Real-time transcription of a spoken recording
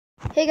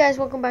Hey guys,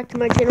 welcome back to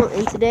my channel,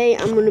 and today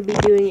I'm going to be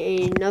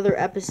doing another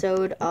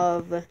episode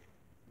of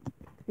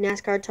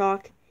Nascar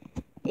Talk,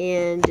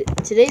 and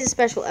today's a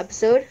special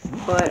episode,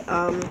 but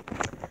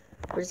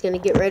we're just going to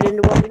get right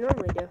into what we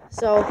normally do.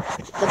 So,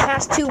 the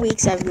past 2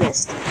 weeks I've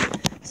missed,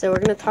 so we're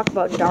going to talk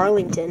about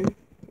Darlington,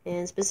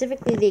 and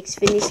specifically the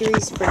Xfinity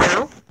Series for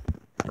now.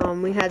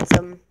 We had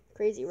some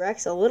crazy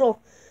wrecks, a little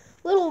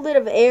bit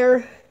of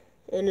air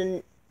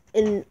in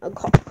a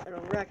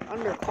wreck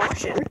under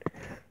caution.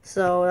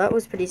 So that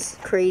was pretty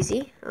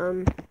crazy.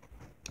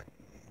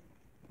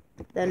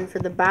 Then for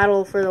the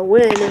battle for the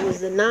win, it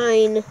was the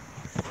 9,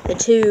 the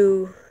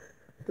 2,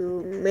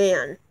 who,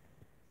 man,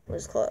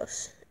 was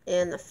close,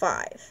 and the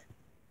 5,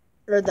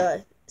 or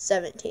the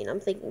 17,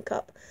 I'm thinking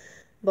Cup,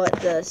 but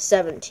the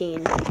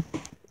 17,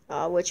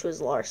 which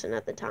was Larson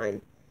at the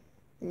time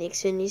in the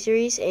Xfinity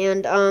Series,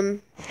 and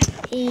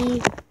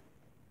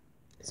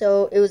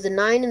so it was the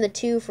 9 and the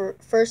 2 for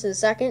first and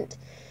second.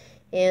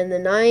 And the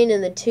 9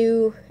 and the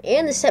 2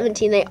 and the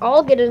 17, they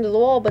all get into the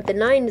wall, but the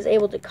 9 is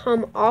able to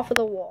come off of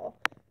the wall.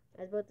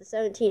 As both the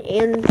 17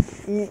 and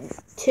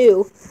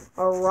 2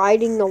 are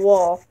riding the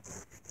wall.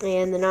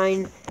 And the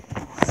 9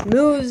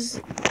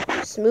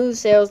 smooth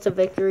sails to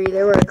victory.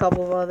 There were a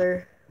couple of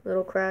other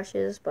little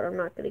crashes, but I'm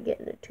not going to get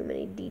into too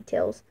many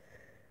details.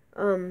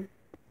 And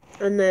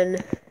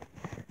then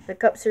the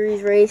Cup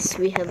Series race,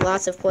 we had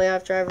lots of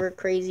playoff driver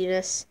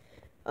craziness.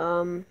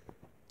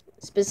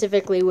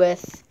 Specifically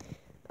with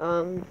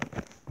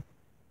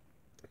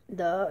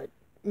the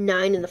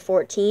 9 and the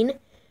 14,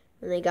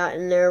 and they got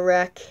in their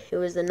wreck. It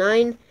was the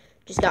 9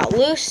 just got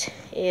loose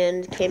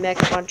and came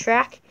back up on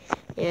track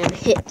and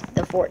hit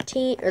the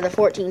 14, or the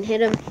 14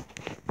 hit him,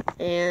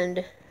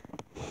 and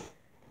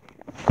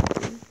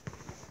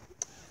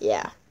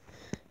yeah,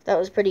 that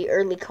was pretty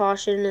early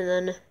caution. And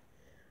then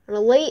on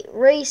a late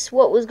race,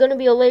 what was going to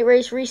be a late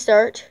race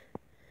restart,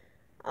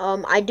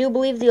 I do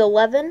believe the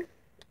 11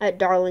 at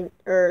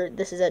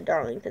this is at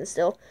Darlington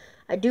still.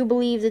 I do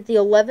believe that the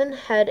 11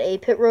 had a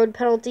pit road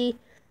penalty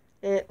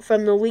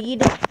from the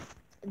lead.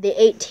 The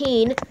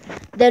 18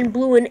 then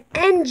blew an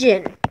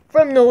engine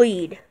from the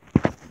lead.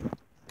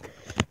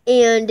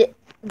 And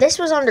this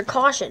was under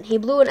caution. He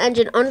blew an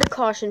engine under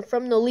caution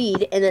from the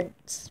lead, and then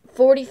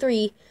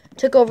 43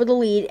 took over the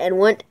lead and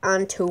went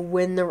on to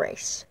win the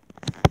race.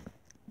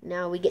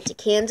 Now we get to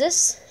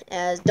Kansas,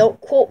 as don't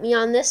quote me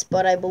on this,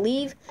 but I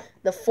believe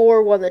the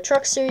 4 won the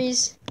Truck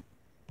Series.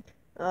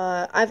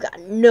 I've got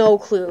no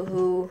clue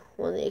who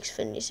won the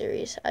Xfinity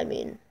Series. I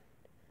mean,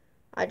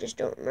 I just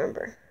don't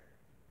remember.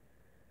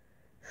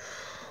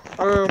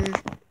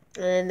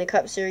 And the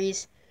Cup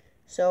Series.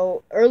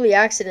 So, early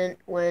accident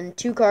when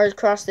 2 cars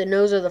crossed the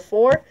nose of the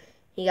 4.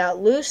 He got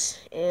loose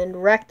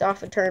and wrecked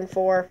off of turn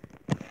 4.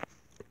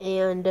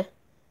 And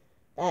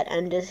that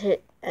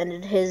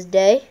ended his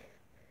day.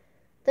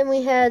 Then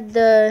we had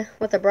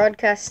what the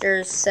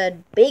broadcasters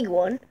said, big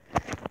one.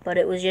 But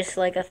it was just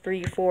like a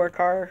 3-4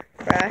 car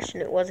crash,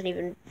 and it wasn't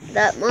even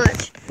that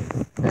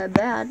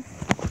bad.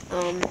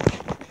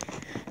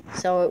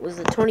 So it was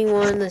the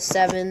 21, the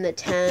 7, the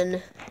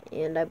 10,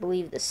 and I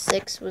believe the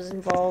 6 was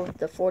involved.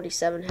 The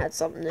 47 had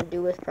something to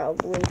do with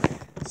probably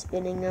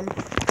spinning them.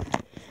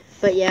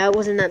 But yeah, it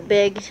wasn't that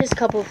big. Just a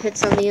couple of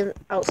hits on the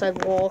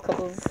outside wall,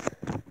 just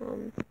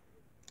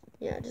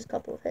a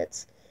couple of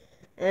hits.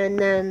 And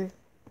then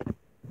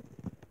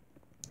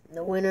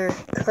the winner,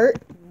 Kurt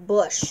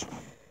Busch.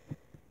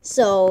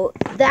 So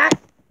that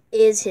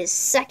is his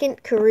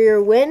second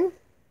career win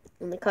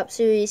in the Cup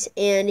Series,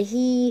 and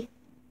he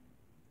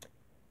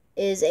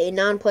is a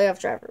non-playoff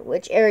driver,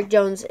 which Eric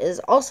Jones is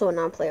also a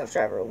non-playoff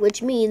driver,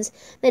 which means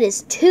that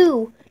is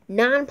 2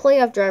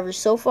 non-playoff drivers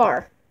so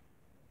far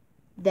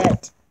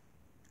that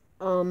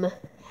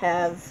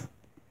have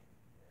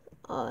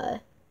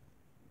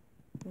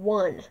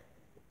won,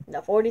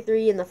 the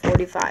 43 and the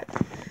 45.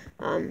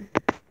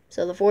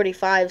 So the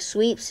 45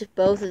 sweeps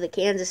both of the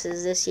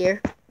Kansases this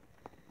year.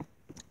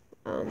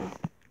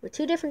 With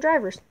 2 different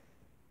drivers.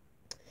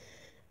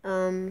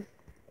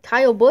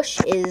 Kyle Busch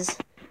is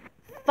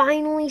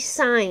finally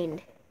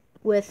signed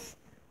with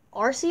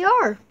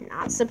RCR.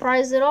 Not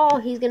surprised at all.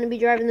 He's going to be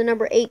driving the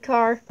number 8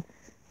 car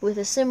with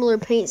a similar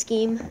paint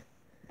scheme.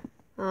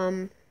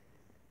 Yeah,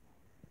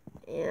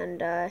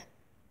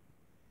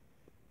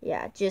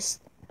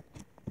 just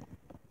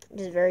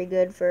very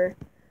good for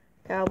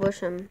Kyle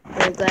Busch. I'm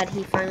very glad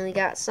he finally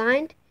got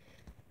signed.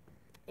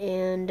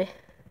 And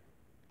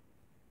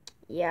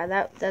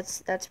yeah,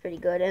 that's pretty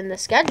good. And the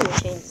schedule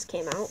changes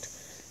came out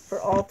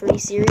for all 3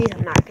 series.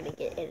 I'm not going to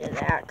get into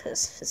that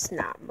because it's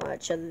not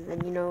much other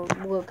than,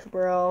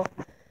 Wilkesboro,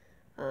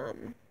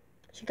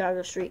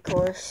 Chicago Street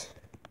Course.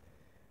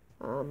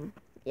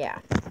 Yeah,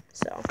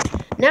 so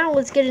now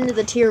let's get into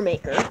the tier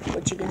maker,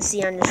 which you can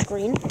see on your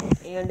screen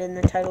and in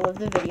the title of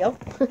the video.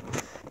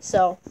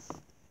 So,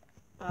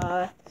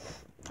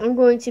 I'm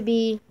going to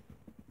be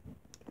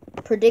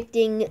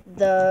predicting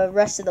the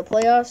rest of the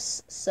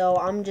playoffs, so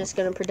I'm just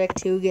going to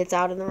predict who gets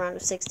out in the round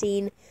of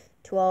 16,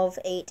 12,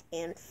 8,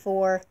 and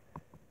 4.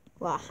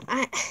 Well,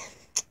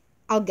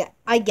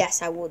 I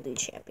guess I will do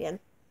champion.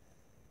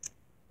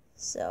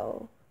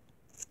 So,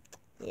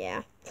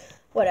 yeah,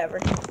 whatever.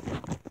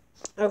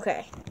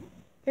 Okay,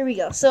 here we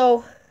go.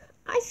 So,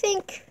 I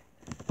think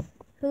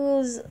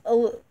who's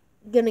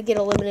gonna get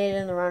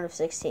eliminated in the round of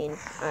 16?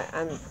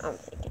 I'm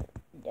thinking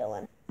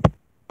Dylan.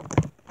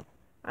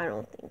 I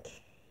don't think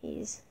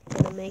he's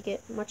gonna make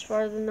it much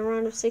farther than the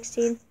round of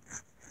 16.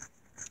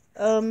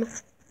 Now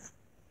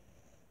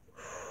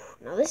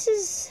this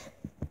is,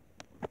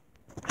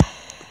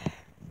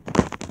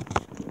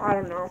 I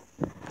don't know.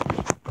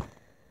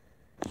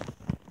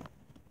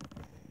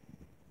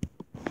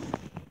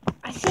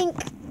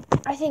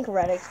 I think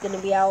Reddick's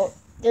gonna be out.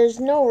 There's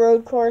no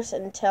road course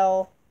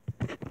until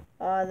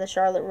the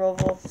Charlotte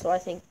Roval, so I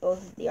think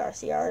both of the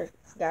RCR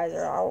guys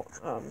are out.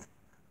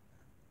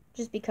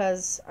 Just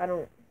because I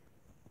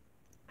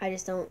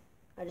just don't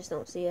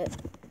see it.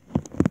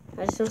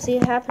 I just don't see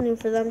it happening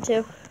for them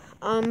too.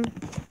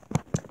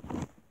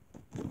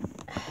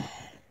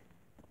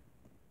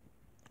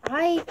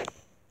 I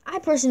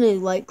personally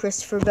like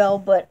Christopher Bell,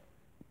 but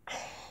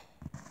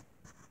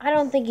I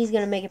don't think he's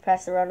gonna make it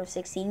past the round of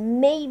 16.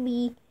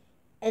 Maybe,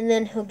 and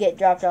then he'll get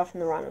dropped off in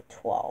the round of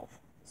 12.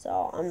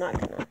 So I'm not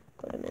gonna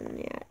put him in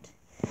yet.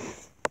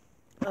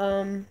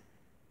 Oh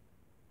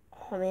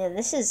man,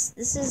 this is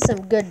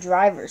some good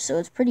drivers, so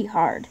it's pretty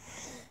hard.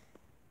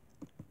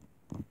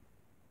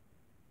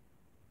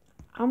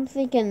 I'm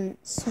thinking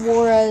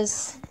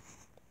Suarez.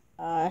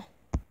 I'm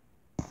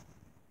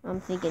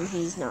thinking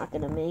he's not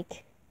gonna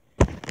make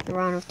the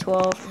round of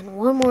 12, and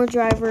one more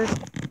driver,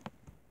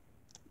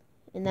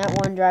 and that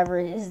one driver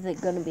is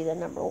going to be the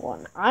number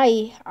one.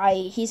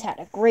 He's had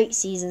a great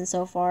season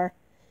so far,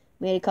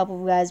 made a couple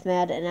of guys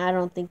mad, and I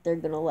don't think they're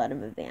going to let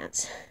him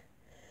advance.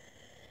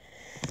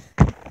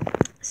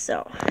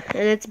 So,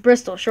 and it's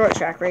Bristol short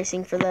track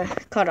racing for the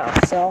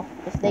cutoff, so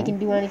if they can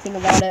do anything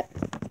about it,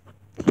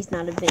 he's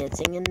not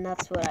advancing, and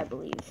that's what I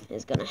believe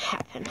is going to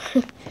happen.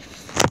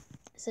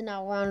 So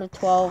now round of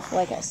 12,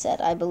 like I said,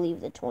 I believe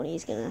the 20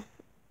 is going to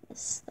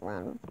miss the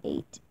round of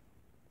 8.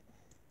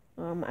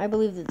 I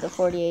believe that the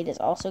 48 is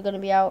also going to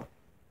be out.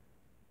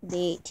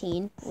 The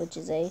 18, which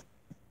is oh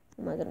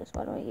my goodness,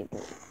 why do I keep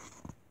doing it?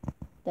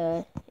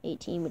 The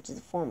 18, which is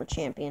a former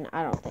champion,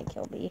 I don't think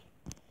he'll be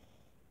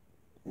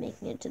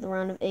making it to the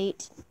round of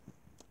 8.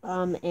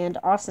 And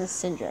Austin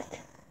Cindric,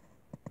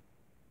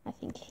 I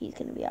think he's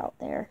going to be out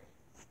there.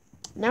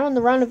 Now in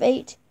the round of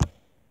 8, I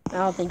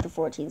don't think the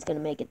 14 is going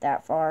to make it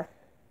that far.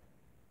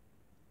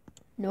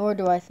 Nor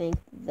do I think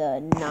the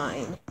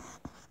 9.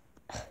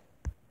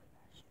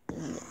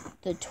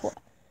 The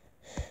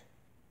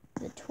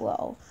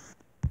 12.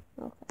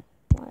 Okay,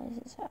 why is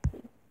this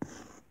happening?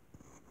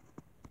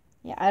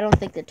 Yeah, I don't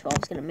think the 12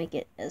 is going to make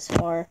it as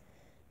far.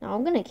 Now,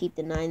 I'm going to keep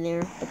the 9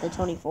 there, but the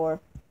 24,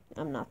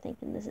 I'm not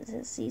thinking this is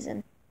his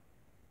season.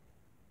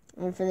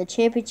 And for the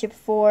championship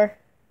 4,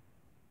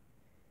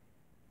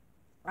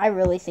 I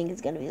really think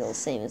it's going to be the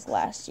same as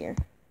last year.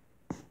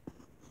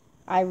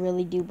 I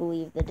really do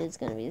believe that it's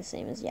going to be the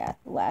same as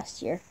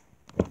last year.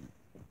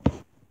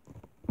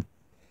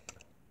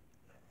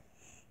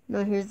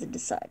 Now here's the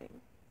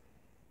deciding.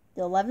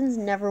 The 11s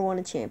never won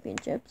a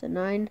championship. The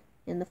 9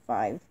 and the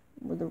 5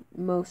 were the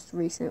most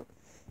recent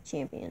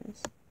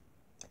champions.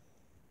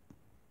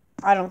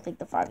 I don't think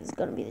the 5 is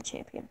going to be the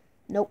champion.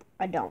 Nope,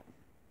 I don't.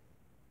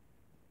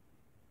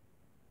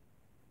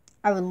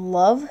 I would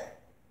love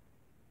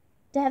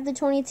to have the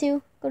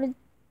 22 go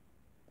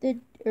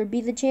to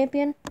be the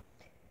champion,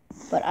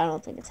 but I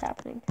don't think it's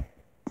happening.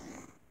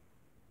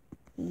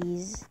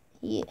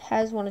 He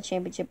has won a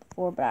championship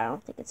before, but I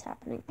don't think it's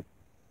happening.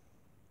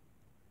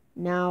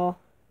 Now,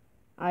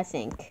 I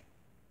think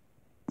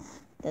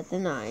that the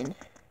 9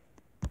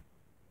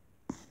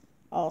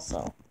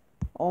 also,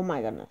 oh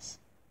my goodness,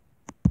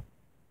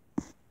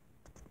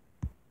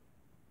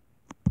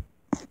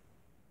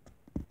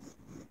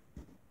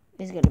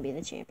 is going to be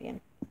the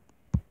champion.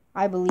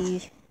 I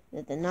believe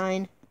that the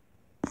 9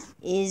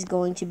 is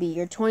going to be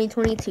your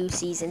 2022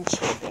 season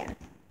champion.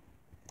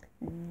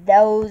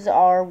 Those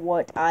are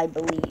what I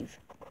believe.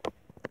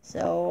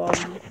 So, I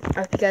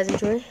hope you guys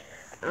enjoy.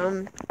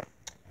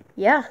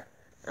 Yeah.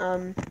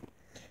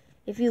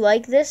 If you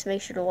like this,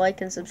 make sure to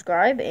like and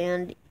subscribe,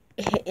 and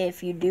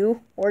if you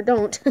do or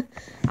don't,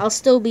 I'll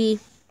still be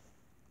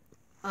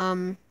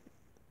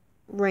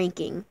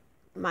ranking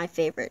my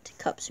favorite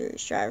Cup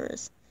Series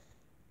drivers,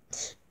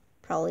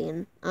 probably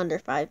in under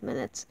 5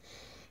 minutes.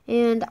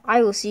 And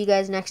I will see you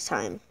guys next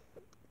time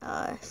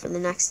for the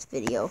next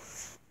video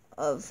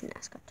of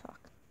NASCAR Talk.